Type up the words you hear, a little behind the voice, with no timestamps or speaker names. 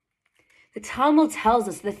The Talmud tells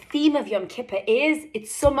us the theme of Yom Kippur is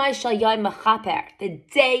it's Sumai Shal Yom Mechaper. The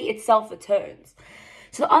day itself atones.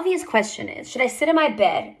 So the obvious question is, should I sit in my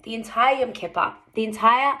bed the entire Yom Kippur, the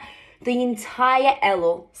entire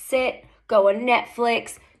Elul, sit, go on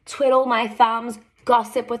Netflix, twiddle my thumbs,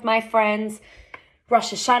 gossip with my friends,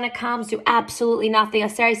 Rosh Hashanah comes, do absolutely nothing,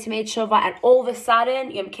 Aseret Yemei Teshuvah, and all of a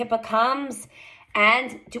sudden Yom Kippur comes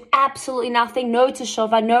and do absolutely nothing, no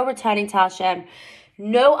Teshuvah, no returning to Hashem,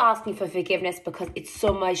 no asking for forgiveness because it's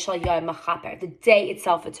Sumai Shal Yom Mechaper. The day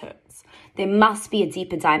itself atones. There must be a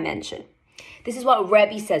deeper dimension. This is what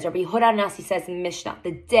Rebbe says, Rabbi Yehuda Nasi says in the Mishnah,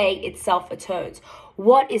 the day itself atones.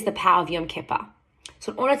 What is the power of Yom Kippur?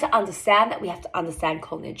 So in order to understand that, we have to understand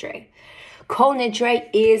Kol Nidre. Kol Nidre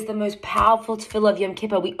is the most powerful tefillah of Yom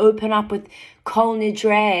Kippur. We open up with Kol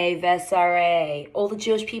Nidre Vesarei. All the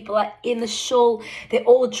Jewish people are in the shul. They're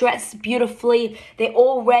all dressed beautifully. They're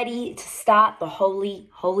all ready to start the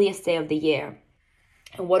holiest day of the year.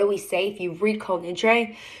 And what do we say? If you read Kol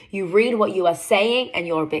Nidre, you read what you are saying and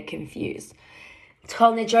you're a bit confused.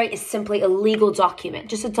 Kol Nidre is simply a legal document.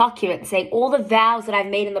 Just a document saying all the vows that I've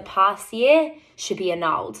made in the past year should be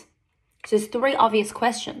annulled. So there's three obvious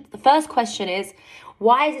questions. The first question is,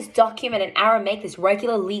 why is this document in Aramaic, this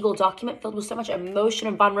regular legal document, filled with so much emotion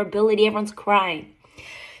and vulnerability? Everyone's crying.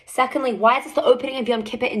 Secondly, why is this the opening of Yom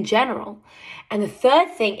Kippur in general? And the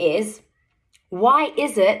third thing is, why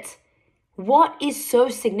is it? What is so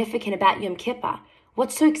significant about Yom Kippur?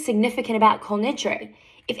 What's so significant about Kol Nidre?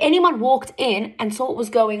 If anyone walked in and saw what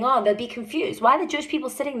was going on, they'd be confused. Why are the Jewish people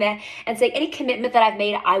sitting there and saying, any commitment that I've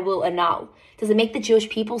made, I will annul? Does it make the Jewish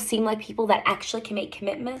people seem like people that actually can make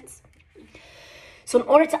commitments? So in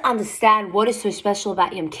order to understand what is so special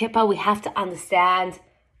about Yom Kippur, we have to understand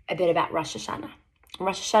a bit about Rosh Hashanah. In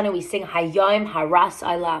Rosh Hashanah, we sing Hayom Haras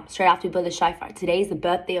Olam, straight after we blow the shofar. Today is the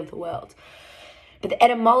birthday of the world. But the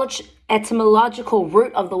etymological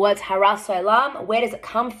root of the words Haras Olam, where does it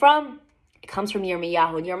come from? It comes from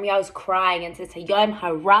Yirmiyahu. And Yirmiyahu is crying and says, Hayom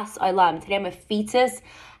Haras Olam. Today I'm a fetus.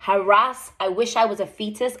 Haras, I wish I was a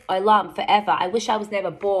fetus. Olam, forever. I wish I was never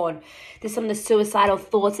born. There's some of the suicidal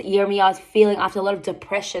thoughts that Yirmiyahu is feeling after a lot of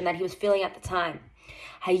depression that he was feeling at the time.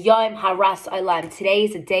 Hayom Haras Olam. Today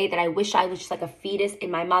is a day that I wish I was just like a fetus in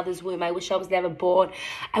my mother's womb. I wish I was never born.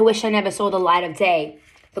 I wish I never saw the light of day.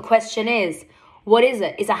 The question is, what is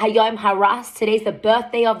it? Is it Hayom Haras? Today's the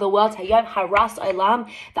birthday of the world. Hayom Haras Olam,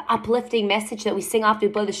 the uplifting message that we sing after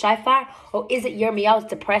we blow the shofar? Or is it Yirmiyahu's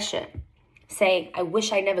depression? Saying, I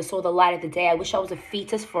wish I never saw the light of the day. I wish I was a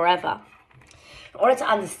fetus forever. In order to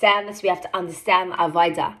understand this, we have to understand the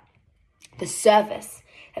Avodah, the service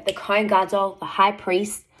that the Kohen Gadol, the high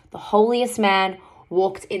priest, the holiest man,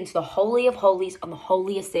 walked into the Holy of Holies on the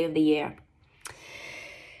holiest day of the year.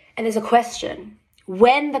 And there's a question.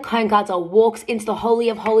 When the Kohen Gadol walks into the Holy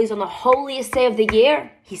of Holies on the holiest day of the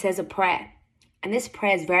year, he says a prayer. And this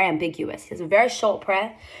prayer is very ambiguous. He says a very short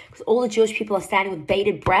prayer because all the Jewish people are standing with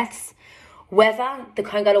bated breaths, whether the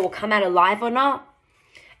Kohen Gadol will come out alive or not.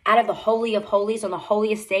 Out of the Holy of Holies on the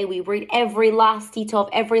holiest day, we read every last detail of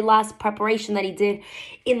every last preparation that he did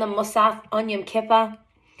in the Musaf on Yom Kippur.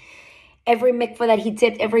 Every mikvah that he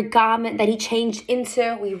dipped, every garment that he changed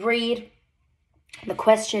into, we read. The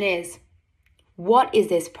question is, what is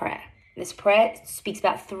this prayer? This prayer speaks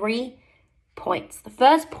about 3 points. The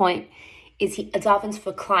first point is he davens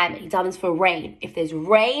for climate. He davens for rain. If there's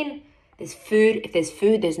rain, there's food. If there's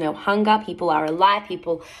food, there's no hunger. People are alive.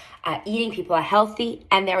 People are eating. People are healthy.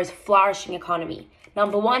 And there is flourishing economy.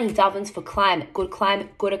 Number 1, he davens for climate,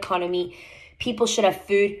 good economy. People should have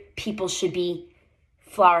food. People should be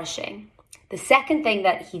flourishing. The second thing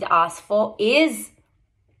that he'd ask for is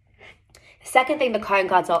the Kohen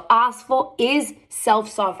Gadol asks for is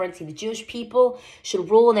self-sovereignty. The Jewish people should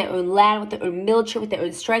rule in their own land, with their own military, with their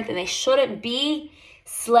own strength, and they shouldn't be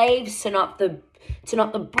slaves to not the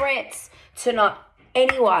Brits, to not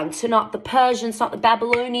anyone, to not the Persians, to not the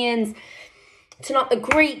Babylonians, to not the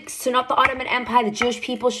Greeks, to not the Ottoman Empire. The Jewish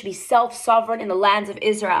people should be self-sovereign in the lands of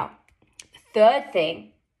Israel. The third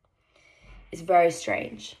thing is very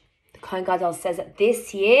strange. The Kohen Gadol says that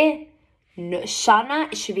this year,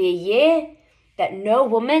 Shana, it should be a year that no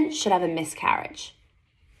woman should have a miscarriage.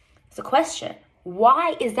 It's a question.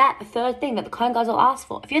 Why is that the third thing that the Kohen Gadol asked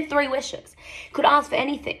for? If you had 3 wishes, you could ask for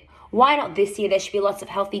anything. Why not this year there should be lots of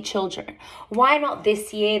healthy children? Why not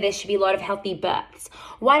this year there should be a lot of healthy births?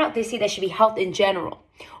 Why not this year there should be health in general?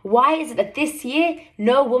 Why is it that this year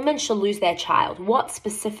no woman shall lose their child? What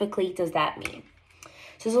specifically does that mean?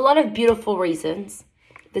 So there's a lot of beautiful reasons.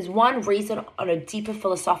 There's one reason on a deeper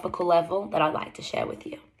philosophical level that I'd like to share with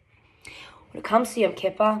you. When it comes to Yom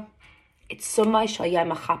Kippur, It's Sumai Shal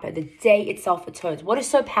Yom Kippur. The day itself atones. What is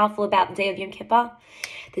so powerful about the day of Yom Kippur?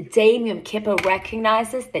 The day of Yom Kippur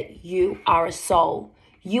recognizes that you are a soul.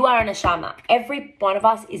 You are an neshama. Every one of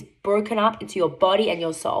us is broken up into your body and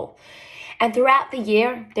your soul. And throughout the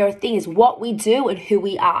year, there are things, what we do and who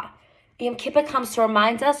we are. Yom Kippur comes to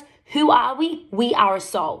remind us, who are we? We are a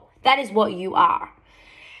soul. That is what you are.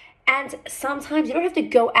 And sometimes you don't have to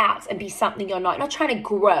go out and be something you're not. You're not trying to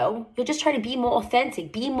grow. You're just trying to be more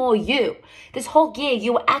authentic, be more you. This whole year,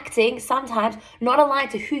 you are acting sometimes not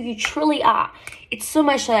aligned to who you truly are. It's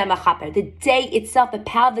Sumai Shal Yom Kippur. The day itself, the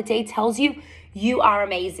power of the day tells you, you are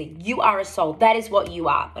amazing. You are a soul. That is what you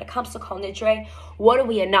are. When it comes to Kol Nidre, what are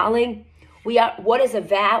we annulling? What is a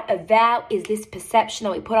vow? A vow is this perception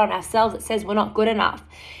that we put on ourselves that says we're not good enough.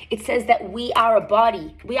 It says that we are a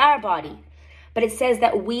body. We are a body. But it says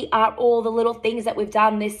that we are all the little things that we've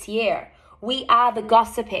done this year. We are the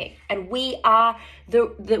gossiping. And we are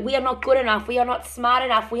we are not good enough. We are not smart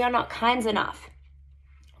enough. We are not kind enough.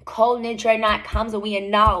 Kol Nidre night comes and we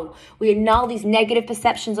annul these negative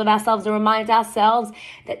perceptions of ourselves and remind ourselves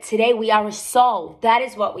that today we are a soul. That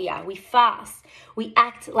is what we are. We fast. We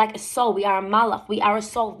act like a soul. We are a malach. We are a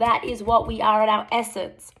soul. That is what we are at our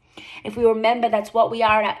essence. If we remember that's what we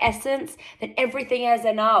are at our essence, then everything is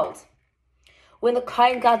annulled. When the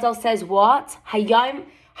Kohen Gadol says what? Hayom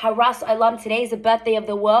Haras Olam, today is the birthday of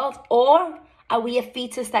the world, or are we a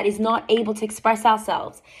fetus that is not able to express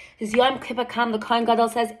ourselves? Because Yom Kippur come, the Kohen Gadol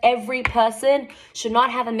says every person should not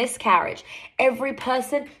have a miscarriage. Every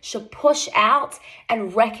person should push out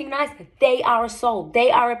and recognize that they are a soul.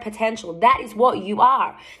 They are a potential. That is what you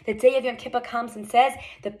are. The day of Yom Kippur comes and says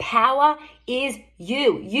the power is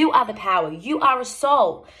you. You are the power. You are a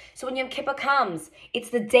soul. So when Yom Kippur comes,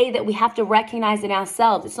 it's the day that we have to recognize in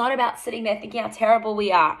ourselves. It's not about sitting there thinking how terrible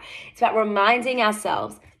we are. It's about reminding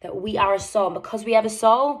ourselves that we are a soul. And because we have a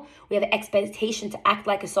soul, we have an expectation to act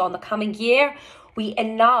like a soul. In the coming year, we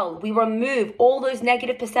annul, we remove all those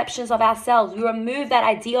negative perceptions of ourselves. We remove that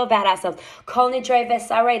idea about ourselves. Kol Nidre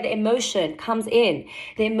Vesare, the emotion comes in.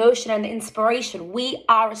 The emotion and the inspiration. We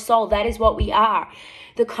are a soul. That is what we are.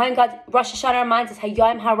 The Kohen God, Rosh Hashanah reminds us,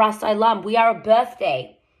 Hayom Haras Olam. We are a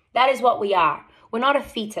birthday. That is what we are. We're not a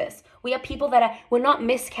fetus. We are people we're not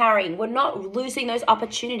miscarrying. We're not losing those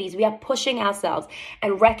opportunities. We are pushing ourselves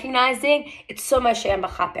and recognizing it's so much Yom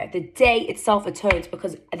Kippur. The day itself atones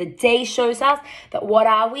because the day shows us that what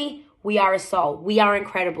are we? We are a soul. We are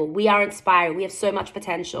incredible. We are inspiring. We have so much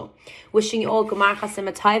potential. Wishing you all Gemar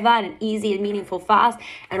Chasima Taiva and an easy and meaningful fast.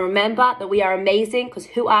 And remember that we are amazing because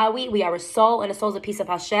who are we? We are a soul, and a soul is a piece of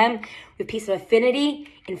Hashem. We have a piece of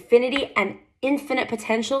infinity, and infinite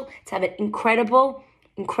potential to have an incredible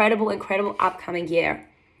upcoming year.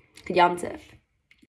 Yom Tov.